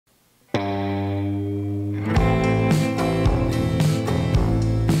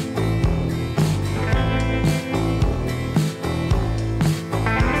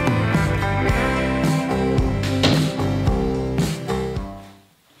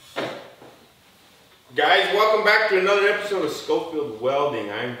Guys, welcome back to another episode of Schofield Welding.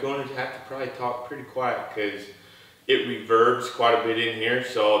 I'm going to have to probably talk pretty quiet because it reverbs quite a bit in here,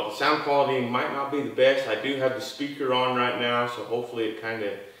 so the sound quality might not be the best. I do have the speaker on right now, so hopefully it kind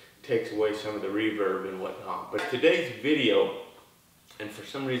of takes away some of the reverb and whatnot. But today's video, and for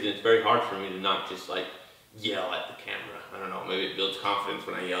some reason it's very hard for me to not just like yell at the camera. I don't know, maybe it builds confidence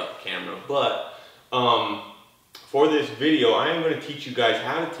when I yell at the camera, but for this video, I am going to teach you guys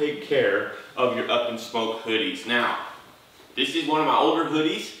how to take care of your Up and Smoke hoodies. Now, this is one of my older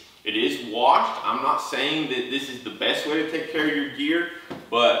hoodies. It is washed. I'm not saying that this is the best way to take care of your gear,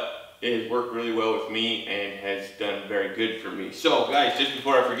 but it has worked really well with me and has done very good for me. So guys, just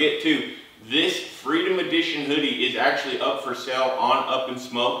before I forget too, this Freedom Edition hoodie is actually up for sale on Up and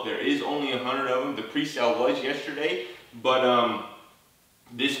Smoke. There is only 100 of them. The pre-sale was yesterday, but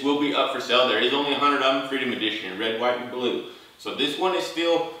this will be up for sale. There is only 100 of them, Freedom Edition, red, white, and blue. So this one is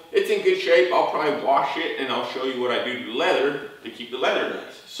still, it's in good shape. I'll probably wash it and I'll show you what I do to the leather to keep the leather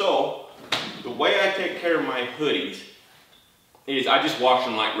nice. So the way I take care of my hoodies is I just wash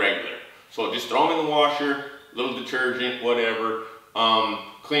them like regular. So just throw them in the washer, a little detergent, whatever,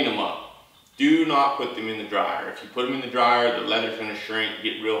 clean them up. Do not put them in the dryer. If you put them in the dryer, the leather's gonna shrink,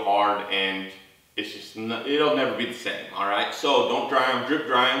 get real hard, and it's just not, it'll never be the same. All right, so don't dry them, drip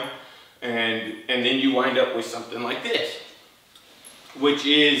dry them, and then you wind up with something like this, which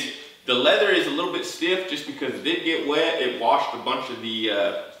is the leather is a little bit stiff just because it did get wet. It washed a bunch of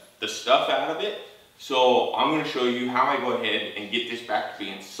the stuff out of it. So I'm going to show you how I go ahead and get this back to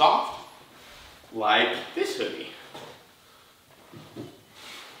being soft, like this hoodie.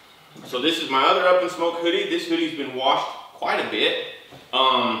 So this is my other Up and Smoke hoodie. This hoodie's been washed quite a bit.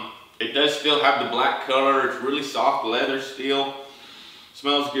 It does still have the black color. It's really soft leather still.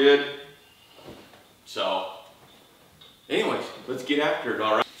 Smells good. So anyways, let's get after it,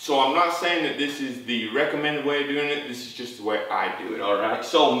 all right? So I'm not saying that this is the recommended way of doing it. This is just the way I do it, all right?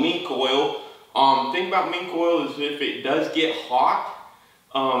 So mink oil. Thing about mink oil is if it does get hot,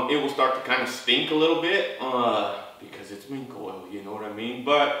 it will start to kind of stink a little bit because it's mink oil, you know what I mean?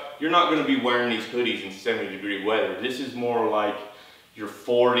 But you're not going to be wearing these hoodies in 70-degree weather. This is more like your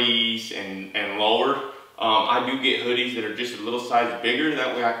 40s and lower. I do get hoodies that are just a little size bigger.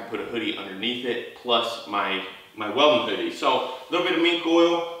 That way I can put a hoodie underneath it plus my welding hoodie. So a little bit of mink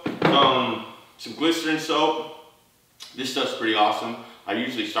oil, some glycerin soap. This stuff's pretty awesome. I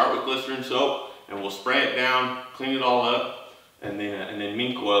usually start with glycerin soap and we'll spray it down, clean it all up, and then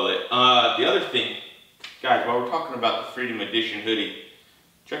mink oil it. The other thing, guys, while we're talking about the Freedom Edition hoodie,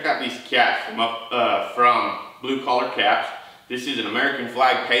 check out these caps from Blue Collar Caps. This is an American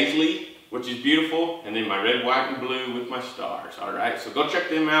flag paisley, which is beautiful, and then my red, white, and blue with my stars. All right, so go check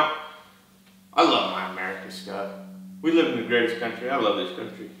them out. I love my American stuff. We live in the greatest country. I love this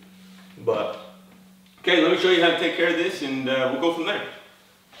country. But, okay, let me show you how to take care of this and we'll go from there.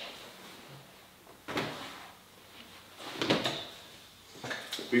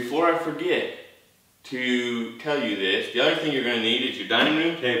 Before I forget to tell you this, the other thing you're gonna need is your dining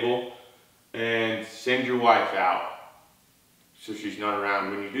room table, and send your wife out so she's not around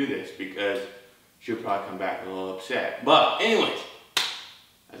when you do this because she'll probably come back a little upset. But anyways,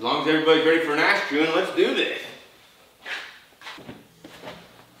 as long as everybody's ready for an ash chewing, let's do this.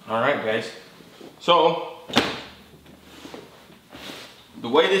 All right, guys. So, the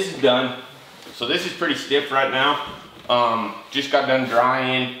way this is done, so this is pretty stiff right now. Just got done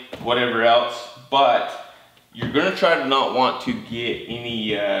drying, whatever else, but you're gonna try to not want to get any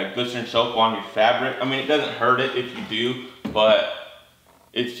glycerin soap on your fabric. I mean, it doesn't hurt it if you do, but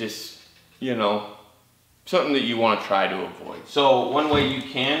it's just, you know, something that you want to try to avoid. So one way you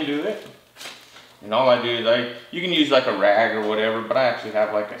can do it, and all I do is you can use like a rag or whatever, but I actually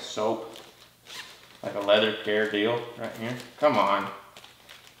have like a soap, like a leather care deal right here. Come on.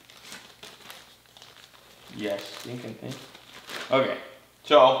 Yes, thinking. Okay,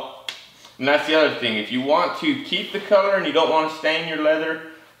 so, and that's the other thing. If you want to keep the color and you don't want to stain your leather,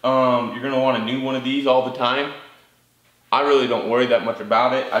 you're gonna want a new one of these all the time. I really don't worry that much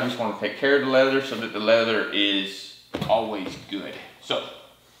about it. I just want to take care of the leather so that the leather is always good. So,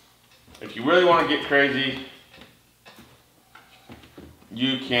 if you really want to get crazy,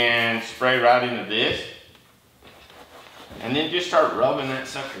 you can spray right into this and then just start rubbing that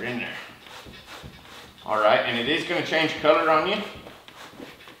sucker in there. All right, and it is going to change color on you.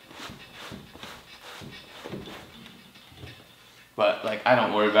 But like, I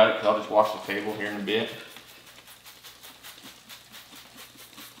don't worry about it because I'll just wash the table here in a bit.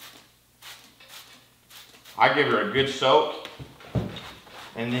 I give her a good soak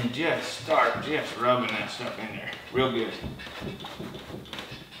and then just start rubbing that stuff in there real good.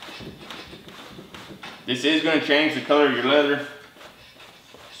 This is going to change the color of your leather.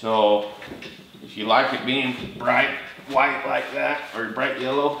 So if you like it being bright white like that, or bright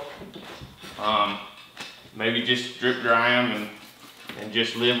yellow, maybe just drip dry them and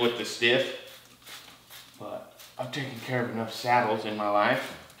just live with the stiff. But I've taken care of enough saddles in my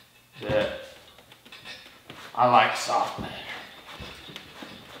life that I like soft leather.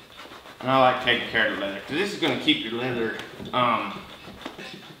 And I like taking care of the leather, because this is going to keep your leather,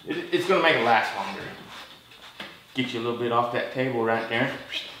 it's going to make it last longer. Get you a little bit off that table right there.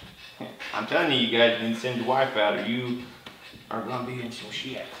 I'm telling you, you guys need to send your wife out or you are going to be in some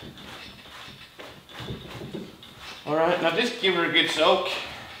shit. Alright, now just give her a good soak.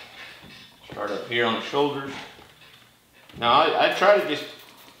 Start up here on the shoulders. Now I try to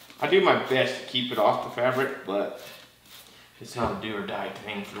I do my best to keep it off the fabric, but it's not a do or die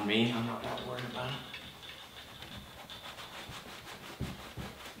thing for me. I'm not that worried about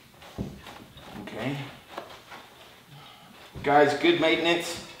it. Okay. Guys, good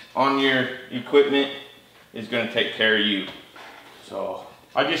maintenance on your equipment is going to take care of you. So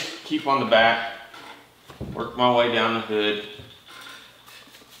I just keep on the back, work my way down the hood.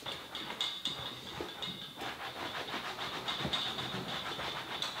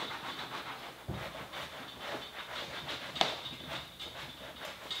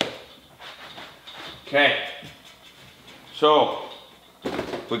 Okay, so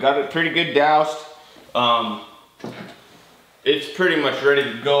we got it pretty good doused. It's pretty much ready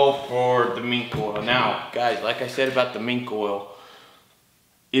to go for the mink oil. Now, guys, like I said about the mink oil,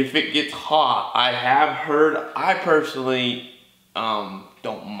 if it gets hot, I have heard, I personally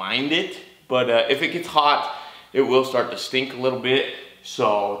don't mind it, but if it gets hot, it will start to stink a little bit.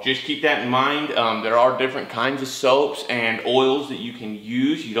 So just keep that in mind. There are different kinds of soaps and oils that you can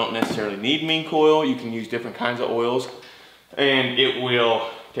use. You don't necessarily need mink oil. You can use different kinds of oils and it will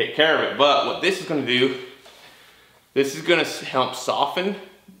take care of it. But what this is going to do, this is going to help soften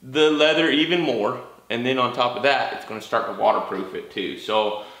the leather even more. And then on top of that, it's going to start to waterproof it too.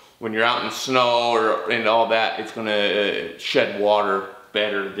 So when you're out in the snow and all that, it's going to shed water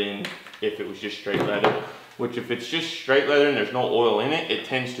better than if it was just straight leather. Which if it's just straight leather and there's no oil in it, it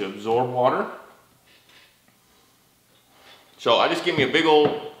tends to absorb water. So I just give me a big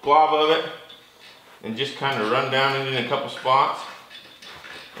old glob of it and just kind of run down it in a couple spots.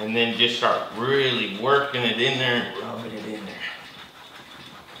 And then just start really working it in there and rubbing it in there.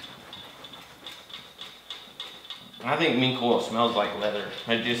 I think mink oil smells like leather.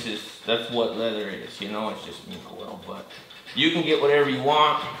 It just is, that's what leather is, you know, it's just mink oil. But you can get whatever you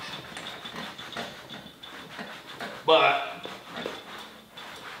want. But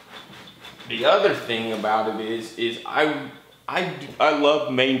the other thing about it is I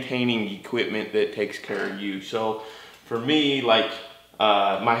love maintaining equipment that takes care of you. So for me, like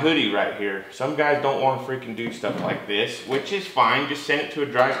my hoodie right here, some guys don't want to freaking do stuff like this, which is fine. Just send it to a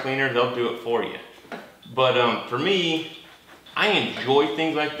dry cleaner, they'll do it for you. But for me, I enjoy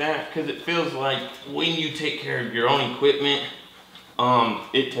things like that because it feels like when you take care of your own equipment,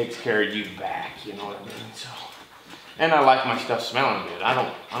 it takes care of you back, you know what I mean? So, and I like my stuff smelling good. I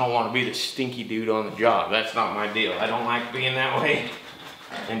don't want to be the stinky dude on the job. That's not my deal. I don't like being that way.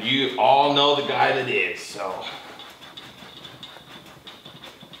 And you all know the guy that is, so.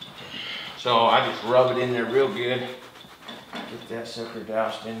 So I just rub it in there real good. Get that sucker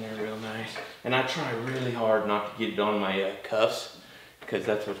doused in there real nice. And I try really hard not to get it on my cuffs because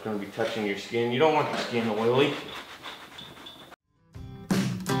that's what's going to be touching your skin. You don't want your skin oily.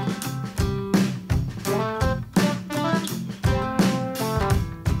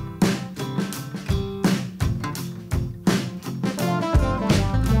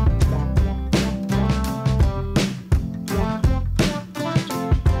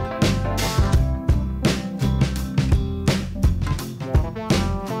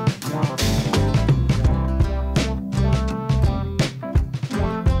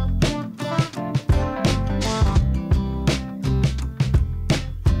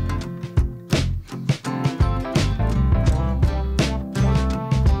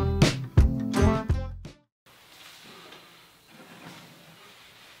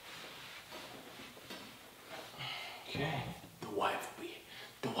 Okay, the wife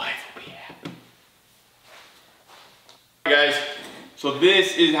will be happy. Guys, so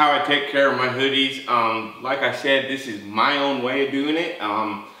this is how I take care of my hoodies. Like I said, this is my own way of doing it.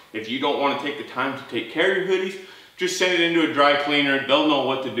 If you don't want to take the time to take care of your hoodies, just send it into a dry cleaner. They'll know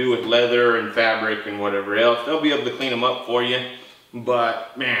what to do with leather and fabric and whatever else. They'll be able to clean them up for you.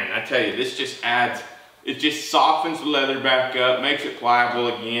 But man, I tell you, this just adds, it just softens the leather back up, makes it pliable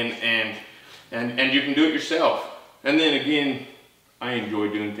again, and you can do it yourself. And then again, I enjoy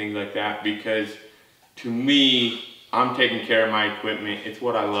doing things like that because to me, I'm taking care of my equipment. It's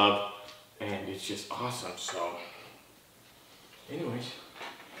what I love, and it's just awesome. So, anyways.